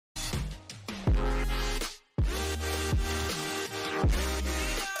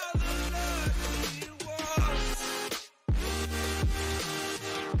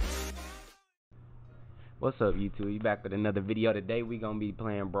What's up, YouTube? You back with another video. Today we gonna be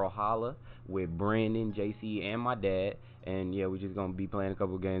playing Brawlhalla with Brandon, JC, and my dad. And yeah, we just gonna be playing a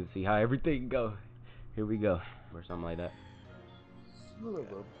couple games to see how everything go. Here we go, or something like that.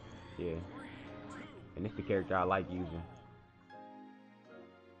 Yeah. And it's the character I like using.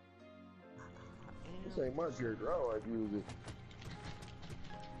 This ain't my character. I don't like using.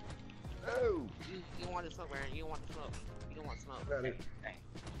 Oh! You want to smoke, man. You want to smoke. You don't want to smoke. Got it.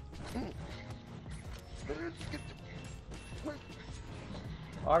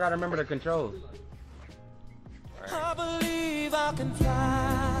 Oh, I gotta remember the controls. Right. I believe I can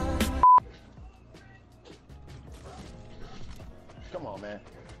fly. Come on, man.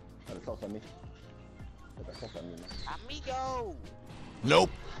 Got a sauce on me. Got a sauce on me, man. Amigo!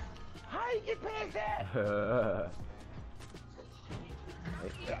 Nope. How you get past that? Hey,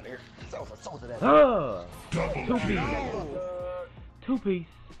 get out of here. Sauce of that. Two-piece.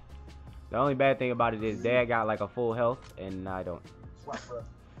 The only bad thing about it is Dad got like a full health and I don't.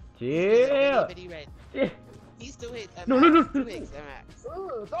 Yeah. He's 2 hits. No. 2 hits.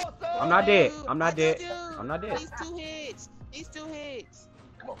 I'm not dead. I'm not dead. I'm not dead. He's 2 hits. He's 2 hits.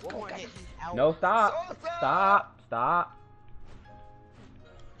 Come on, One more hit. He's out. No, stop. Stop.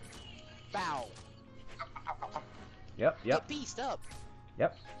 Bow. Yep. Get beast up.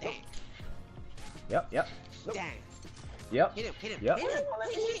 Yep. Dang. Yep. Dang. Yep. Hit him. Yep. Hit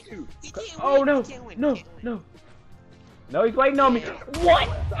him. He can't Oh win. no. He can't win. No. He can't win. No, he's waiting on me. What?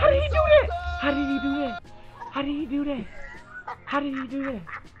 How did he do that? How did he do that? How did he do that? How did he do that?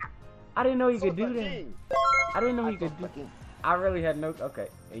 I didn't know he could do that. I didn't know he could do that. I really had no. Okay,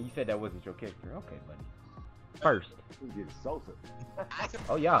 and you said that wasn't your character. Okay, buddy. First.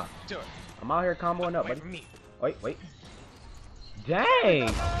 Oh yeah. I'm out here comboing up, buddy. Wait. Dang.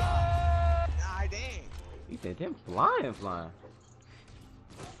 Ah, dang. He sent him flying. I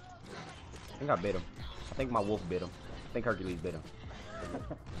think I bit him. I think my wolf bit him. I think Hercules bit him.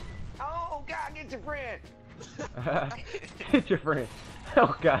 Oh God, get your friend. Get your friend.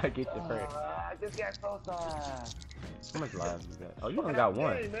 Oh God, get your friend. I just got so sad. How much lives you got? Oh, you only got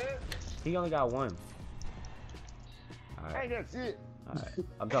one. He only got one. Alright. That's it. Alright.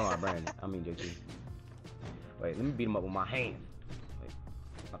 I'm talking about Brandon. I mean JT. Wait, let me beat him up with my hands. Wait.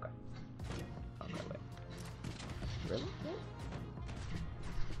 Okay, wait. Really?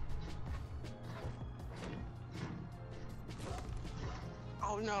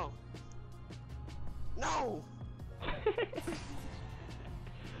 Oh no. No.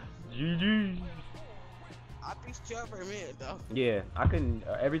 GG. I pieced you up for a minute though. Yeah, I couldn't.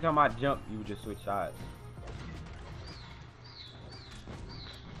 Every time I jumped, you would just switch sides.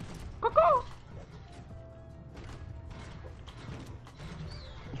 Cuckoo!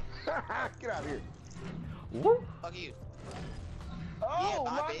 Get out of here. Woo! Fuck you. Oh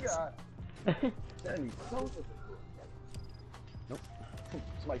Yeah, my God. That is so. Nope.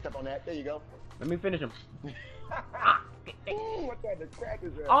 Somebody step on that. There you go. Let me finish him. Ooh, what the crack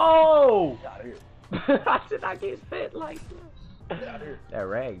is that? Oh! Get out of here. I should not get fit like that. Get out of here. That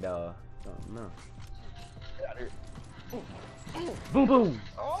rag dog. Something else. Get out of here. Boom boom.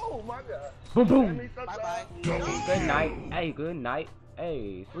 Oh my God. Boom boom. Bye bye. Good night. Hey, good night.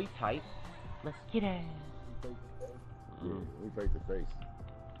 Hey, sleep tight. Let's get it. Yeah, we face to face.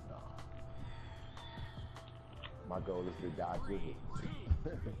 No. My goal is to die with it.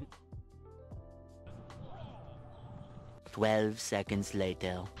 12 seconds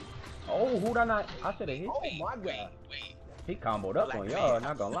later. Oh, who done I should have hit. Oh my God. Wait. He comboed up on y'all,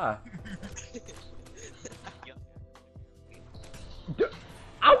 not gonna lie.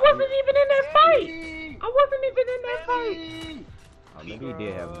 I wasn't even in that fight! I wasn't even in that fight! Oh, maybe he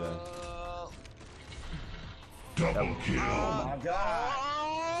did have a gun. Double kill. Oh my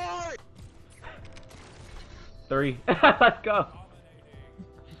God. 3. Let's go.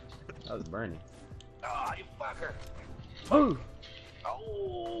 That was burning. Oh, you fucker. Ooh.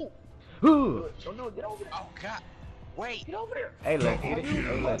 Oh. Ooh. Don't do it. Get over there. Oh God. Wait. Get over there. Hey, let's get it.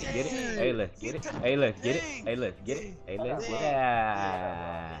 Hey, let's get it. Hey, let's get it. Hey, let's get it. Hey, let's get it. Hey, let's get it.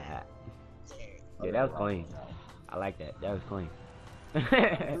 Yeah, that was clean. I like that. That was clean.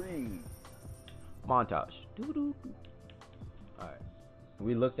 Montage. Alright.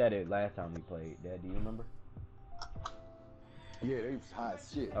 We looked at it last time we played. Dad, do you remember? Yeah, they was hot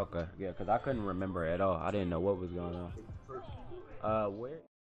as shit. Okay, yeah, because I couldn't remember at all. I didn't know what was going on. Where?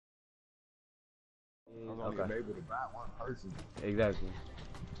 I'm only able to buy one person. Exactly.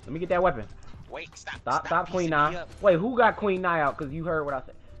 Let me get that weapon. Wait. Stop Queen Nine. Wait, who got Queen Nine out? Because you heard what I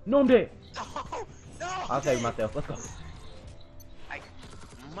said. No, I'm dead. No. I'll save myself. Let's go.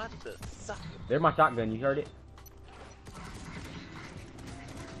 Mother sucker. There's my shotgun. You heard it?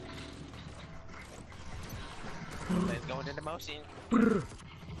 Let's go into the motion.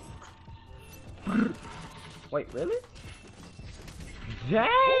 Wait, really?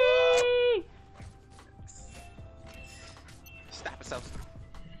 Dang! Stop yourself.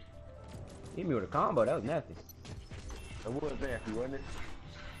 Hit me with a combo, that was nasty. It was nasty, wasn't it?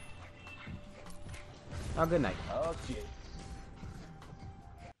 Oh, good night. Oh shit.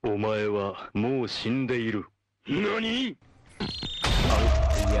 お前はもう死んでいる。何？ Oh,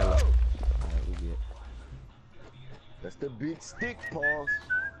 yellow. Alright, we good. That's the big stick, pause.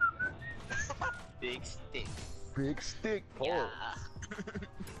 Big stick. Big stick, pause. Yeah.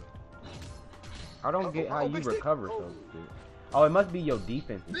 I don't get how you big stick. recover so good. Oh, it must be your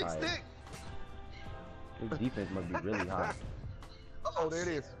defense is Big high. stick. Your defense must be really high. Oh, there it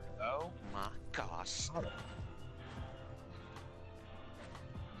is. Oh my gosh.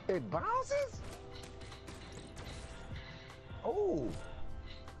 It bounces? Oh.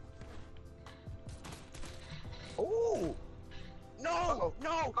 Oh. No,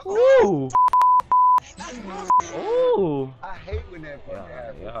 no. Ooh! Ooh! I hate when that fucking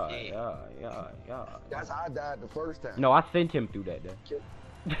happens. Yeah. That's how I died the first time. No, I sent him through that.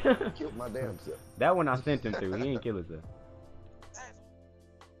 Killed my damn self. That one I sent him through. He ain't kill himself.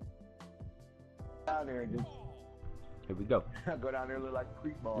 Down there and Here we go. I go down there and look like a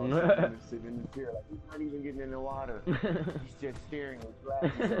creep ball. Sitting in the chair like he's not even getting in the water. He's just staring with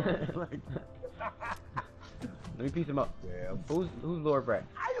glasses on. Like, Let me piece him up. damn. Who's Lord Brad?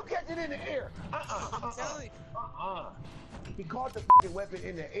 How you catch it in the air? I'm telling you. He caught the fucking weapon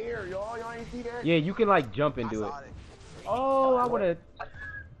in the air, y'all. Y'all ain't see that? Yeah, you can like jump I into it. saw it. Oh, I would've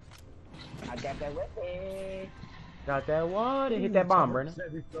I got that weapon. got that one and hit that bomb, Brandon.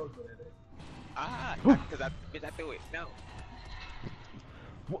 Ah, because I threw it. No.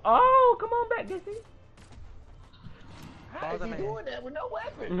 Oh, come on back, Dizzy. How is he doing that with no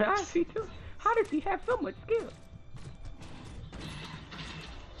weapon? I see too. How does he have so much skill?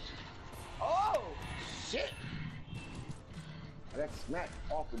 Oh, shit. That smacked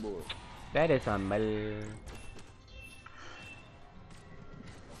off the board. That is unbelievable.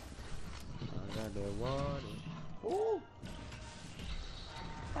 I got that water. Ooh.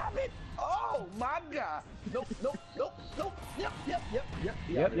 Stop it. Oh, my God. Nope.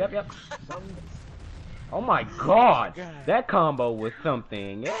 Yep. Oh my God, that combo was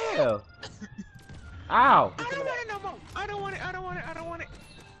something. Yeah. Ow. I don't want it no more. I don't want it.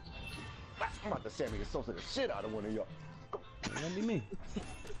 I'm about to send me the source of the shit out of one of y'all. That'd be me.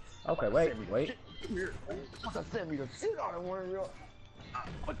 Okay, wait. Come here. I'm about to send me the shit out of one of y'all.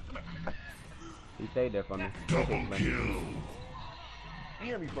 He stayed there for me. Double kill.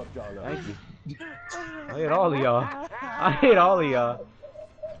 Damn, he fucked y'all up. Thank you. I hit all of y'all.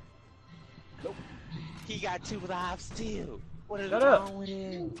 Nope. He got 2 lives still. What is Shut up. wrong with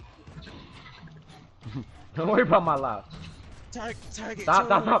him? Don't worry about my life. Target.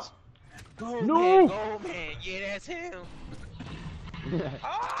 Stop. Gold No. man, gold man. Yeah, that's him.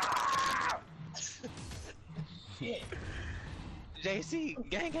 Ah! Shit. JC,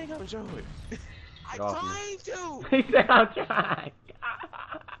 gang, I'm showing. I Get off tried to. He said I'm trying.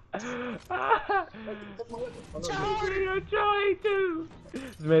 I'm trying to.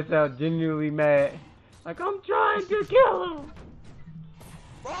 This man sounds genuinely mad. Like, I'm trying to kill him.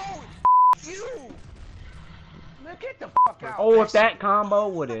 Bro, you. Man, get the fuck out. Oh, if that combo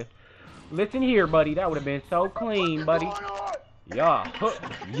would've. Listen here, buddy. That would've been so clean, buddy. Yeah.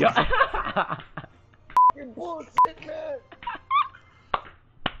 Yeah. Fucking bullshit, man.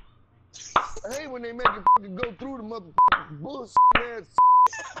 I hate when they make it fucking go through the motherfucking bullshit, man.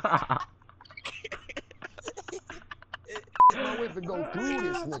 My way to go through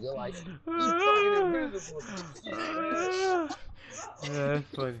this nigga, like, he's fucking invisible. Yeah, that's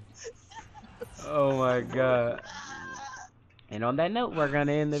funny. Oh my God. And on that note, we're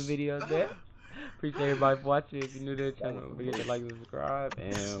gonna end the video there. Appreciate everybody for watching. If you're new to the channel, don't forget to like and subscribe.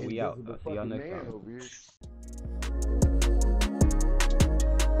 And we out. I'll see y'all next time.